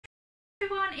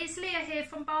Everyone, it's Leah here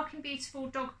from Barking Beautiful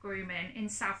Dog Grooming in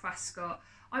South Ascot.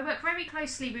 I work very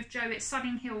closely with Jo at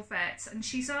Sunning Hill Vets, and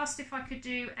she's asked if I could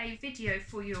do a video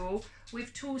for you all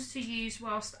with tools to use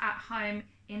whilst at home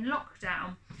in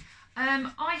lockdown.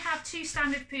 I have two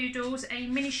standard poodles, a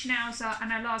mini schnauzer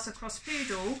and a Lhasa cross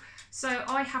poodle, so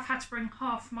I have had to bring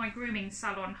half my grooming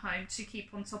salon home to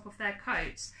keep on top of their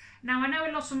coats. Now, I know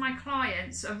a lot of my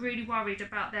clients are really worried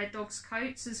about their dogs'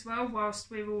 coats as well whilst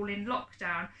we're all in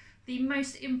lockdown. The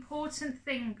most important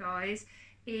thing, guys,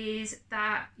 is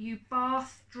that you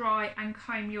bath, dry and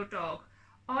comb your dog.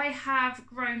 I have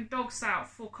grown dogs out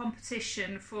for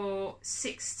competition for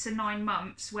 6 to 9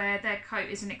 months where their coat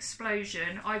is an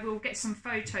explosion. I will get some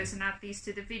photos and add these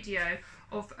to the video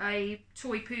of a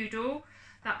toy poodle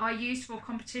that I used for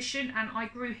competition, and I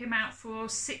grew him out for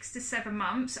 6 to 7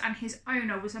 months, and his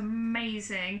owner was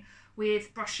amazing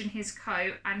with brushing his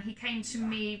coat, and he came to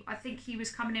me, I think he was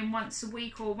coming in once a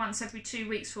week or once every 2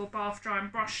 weeks for a bath, dry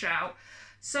and brush out.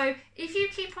 So if you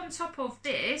keep on top of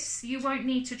this, you won't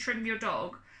need to trim your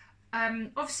dog.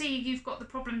 Obviously you've got the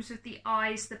problems with the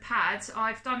eyes, the pads.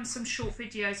 I've done some short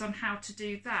videos on how to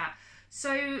do that.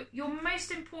 So your most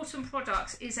important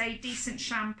product is a decent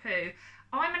shampoo.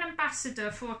 I'm an ambassador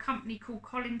for a company called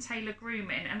Colin Taylor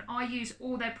Grooming, and I use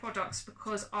all their products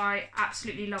because I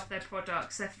absolutely love their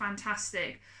products. They're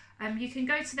fantastic. You can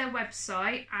go to their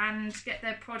website and get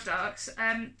their products.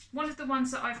 One of the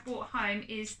ones that I've brought home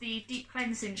is the Deep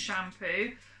Cleansing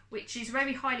Shampoo, which is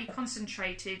very highly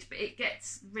concentrated, but it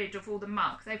gets rid of all the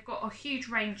muck. They've got a huge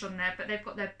range on there, but they've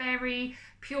got their berry,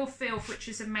 pure filth, which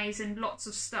is amazing, lots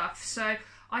of stuff. So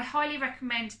I highly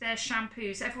recommend their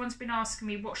shampoos. Everyone's been asking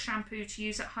me what shampoo to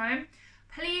use at home.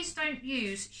 Please don't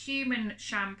use human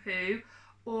shampoo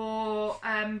or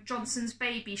Johnson's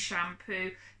baby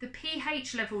shampoo. The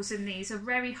pH levels in these are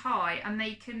very high and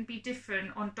they can be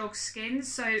different on dog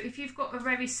skins. So if you've got a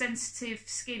very sensitive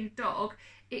skinned dog,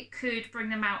 it could bring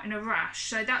them out in a rash.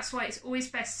 So that's why it's always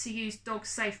best to use dog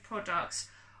safe products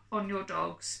on your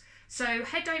dogs. So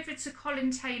head over to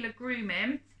Colin Taylor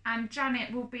Grooming and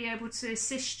Janet will be able to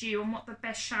assist you on what the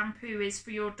best shampoo is for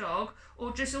your dog,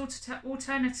 or just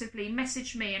alternatively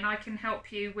message me and I can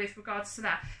help you with regards to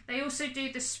that. They also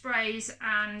do the sprays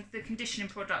and the conditioning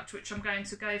product, which I'm going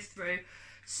to go through.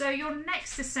 So your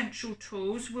next essential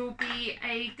tools will be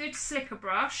a good slicker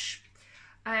brush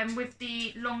with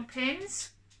the long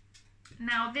pins.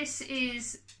 Now this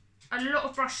is a lot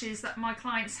of brushes that my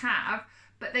clients have,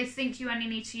 but they think you only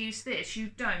need to use this.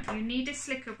 You don't. You need a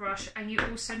slicker brush and you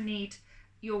also need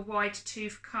your wide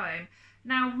tooth comb.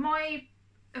 Now my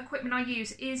equipment I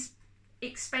use is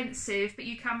expensive, but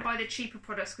you can buy the cheaper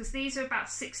products because these are about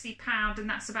 £60 and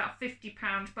that's about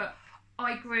 £50, but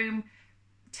I groom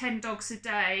 10 dogs a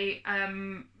day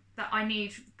that I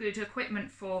need good equipment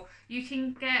for. You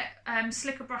can get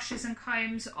slicker brushes and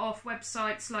combs off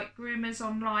websites like Groomers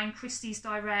Online, Christie's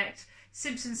Direct,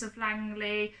 Simpsons of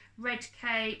Langley, Red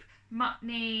Cape,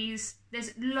 Mutney's.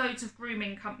 There's loads of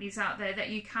grooming companies out there that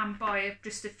you can buy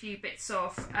just a few bits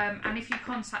off, and if you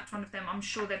contact one of them, I'm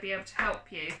sure they'll be able to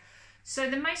help you. So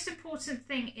the most important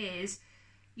thing is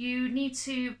you need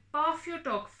to bath your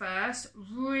dog first,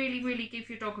 really give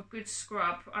your dog a good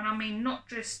scrub, and I mean not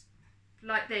just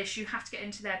like this. You have to get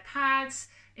into their pads,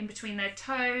 in between their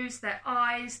toes, their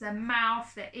eyes, their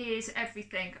mouth, their ears,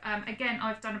 everything. Again,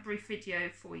 I've done a brief video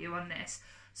for you on this.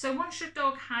 So once your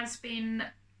dog has been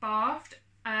bathed,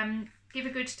 give a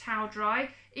good towel dry.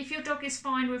 If your dog is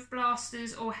fine with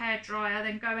blasters or hairdryer,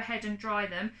 then go ahead and dry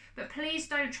them. But please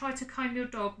don't try to comb your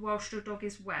dog whilst your dog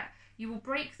is wet. You will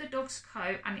break the dog's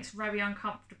coat and it's very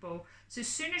uncomfortable. So as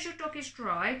soon as your dog is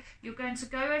dry, you're going to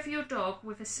go over your dog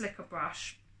with a slicker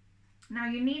brush. Now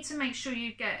you need to make sure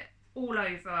you get all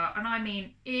over, and I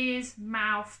mean ears,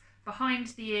 mouth, behind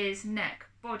the ears, neck,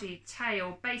 body,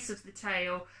 tail, base of the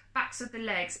tail, backs of the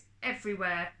legs,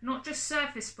 everywhere. Not just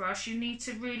surface brush, you need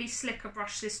to really slicker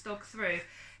brush this dog through.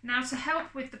 Now to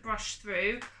help with the brush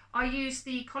through, I use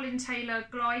the Colin Taylor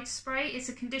Glide Spray. It's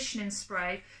a conditioning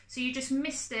spray, so you just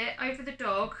mist it over the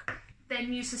dog,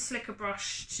 then use a slicker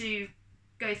brush to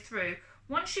go through.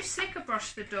 Once you slicker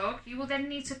brush the dog, you will then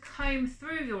need to comb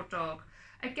through your dog.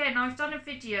 Again, I've done a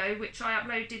video which I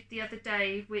uploaded the other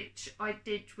day, which I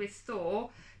did with Thor.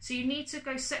 So you need to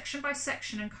go section by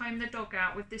section and comb the dog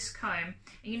out with this comb.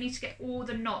 And you need to get all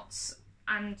the knots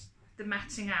and the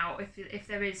matting out if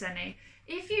there is any.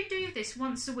 If you do this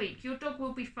once a week, your dog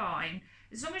will be fine.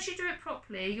 As long as you do it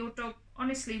properly, your dog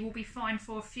honestly will be fine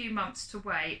for a few months to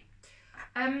wait.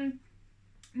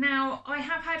 Now, I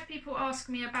have had people ask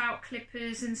me about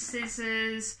clippers and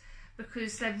scissors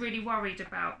because they're really worried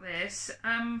about this.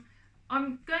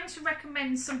 I'm going to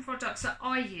recommend some products that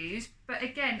I use, but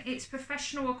again, it's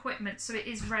professional equipment, so it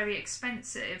is very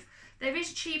expensive. There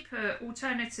is cheaper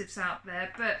alternatives out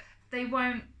there, but they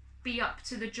won't be up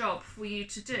to the job for you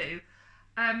to do.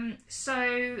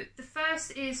 So the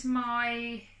first is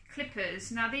my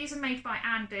clippers. Now these are made by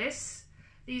Andis.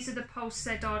 These are the Pulse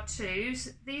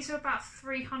ZR2s. These are about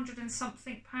 300 and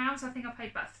something pounds. I think I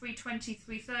paid about 320,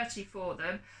 330 for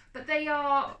them, but they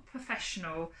are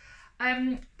professional.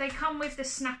 They come with the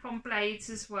snap-on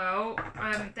blades as well.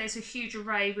 There's a huge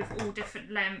array with all different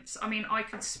lengths. I mean, I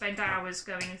could spend hours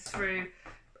going through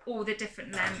all the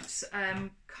different lengths,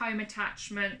 comb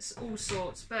attachments, all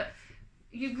sorts, but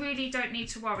you really don't need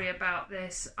to worry about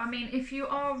this. I mean, if you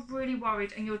are really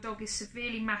worried and your dog is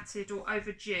severely matted or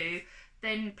overdue,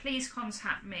 then please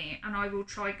contact me and I will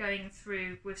try going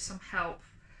through with some help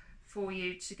for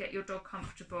you to get your dog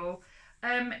comfortable.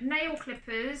 Nail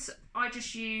clippers, I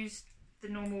just use the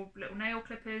normal little nail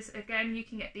clippers. Again, you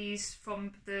can get these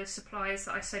from the suppliers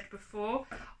that I said before.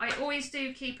 I always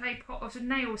do keep a pot of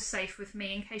nails safe with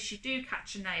me in case you do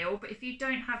catch a nail, but if you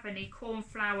don't have any, corn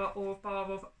flour or a bar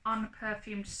of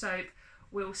unperfumed soap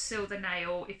will seal the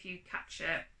nail if you catch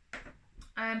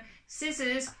it.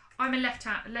 Scissors, I'm a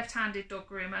left-handed dog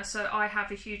groomer, so I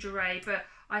have a huge array, but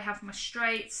I have my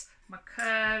straights, my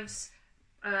curves,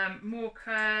 more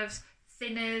curves,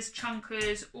 thinners,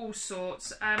 chunkers, all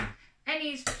sorts.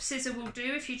 Any scissor will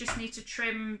do if you just need to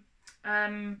trim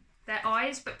their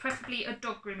eyes, but preferably a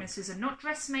dog grooming scissor, not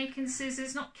dressmaking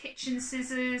scissors, not kitchen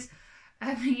scissors.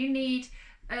 You need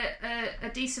a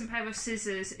decent pair of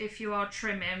scissors if you are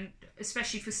trimming,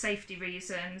 especially for safety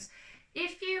reasons.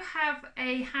 If you have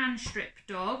a hand strip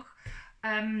dog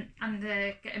and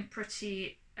they're getting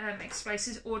pretty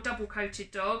exposed, or double coated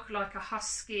dog like a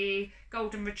husky,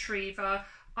 golden retriever,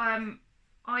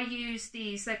 I use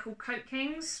these. They're called Coat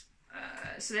Kings.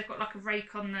 So they've got like a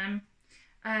rake on them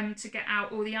to get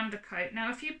out all the undercoat.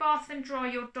 Now if you bath and dry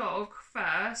your dog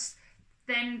first,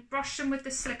 then brush them with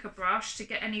the slicker brush to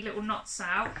get any little knots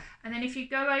out, and then if you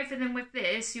go over them with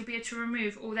this, you'll be able to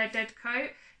remove all their dead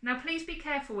coat. Now please be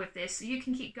careful with this. You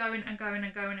can keep going and going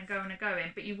and going and going and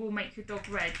going, but you will make your dog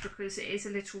red because it is a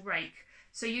little rake.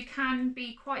 So you can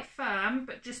be quite firm,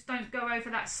 but just don't go over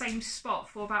that same spot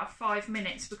for about 5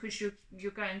 minutes because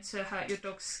you're going to hurt your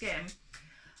dog's skin.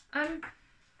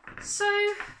 So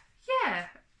yeah,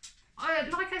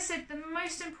 like I said, the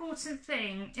most important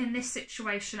thing in this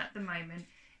situation at the moment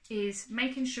is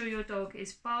making sure your dog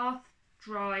is bathed,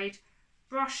 dried,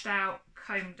 brushed out,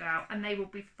 combed out, and they will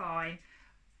be fine.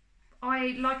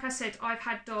 Like I said, I've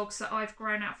had dogs that I've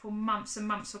grown out for months and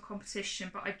months of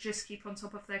competition, but I just keep on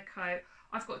top of their coat.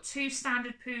 I've got 2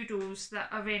 standard poodles that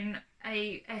are in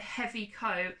a heavy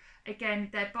coat. Again,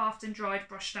 they're bathed and dried,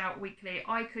 brushed out weekly.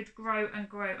 I could grow and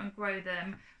grow and grow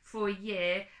them for a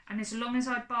year, and as long as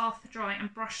I bath, dry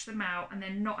and brush them out and they're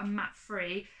not a mat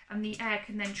free, and the air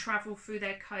can then travel through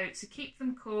their coat to keep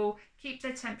them cool, keep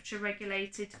their temperature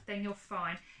regulated, then you're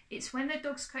fine. It's when the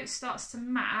dog's coat starts to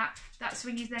mat, that's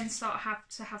when you then start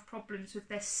to have problems with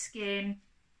their skin,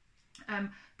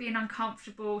 being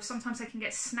uncomfortable. Sometimes they can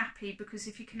get snappy because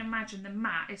if you can imagine, the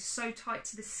mat is so tight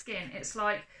to the skin. It's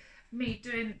like me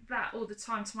doing that all the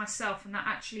time to myself, and that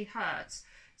actually hurts.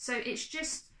 So it's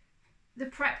just the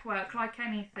prep work, like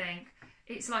anything.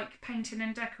 It's like painting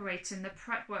and decorating. The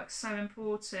prep work's so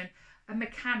important. A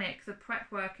mechanic, the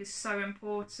prep work is so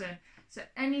important. So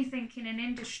anything in an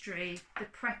industry, the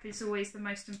prep is always the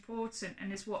most important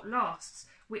and is what lasts,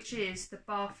 which is the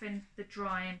bathing, the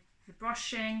drying, the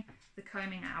brushing, the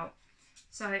combing out.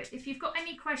 So if you've got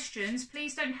any questions,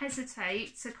 please don't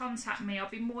hesitate to contact me. I'll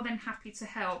be more than happy to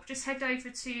help. Just head over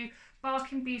to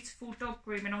Barking Beautiful Dog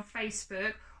Grooming on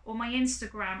Facebook, or my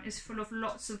Instagram is full of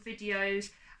lots of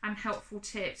videos and helpful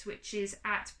tips, which is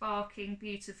at Barking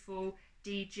Beautiful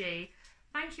DG.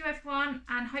 Thank you everyone,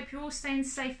 and hope you're all staying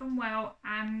safe and well,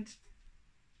 and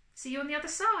see you on the other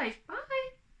side. Bye.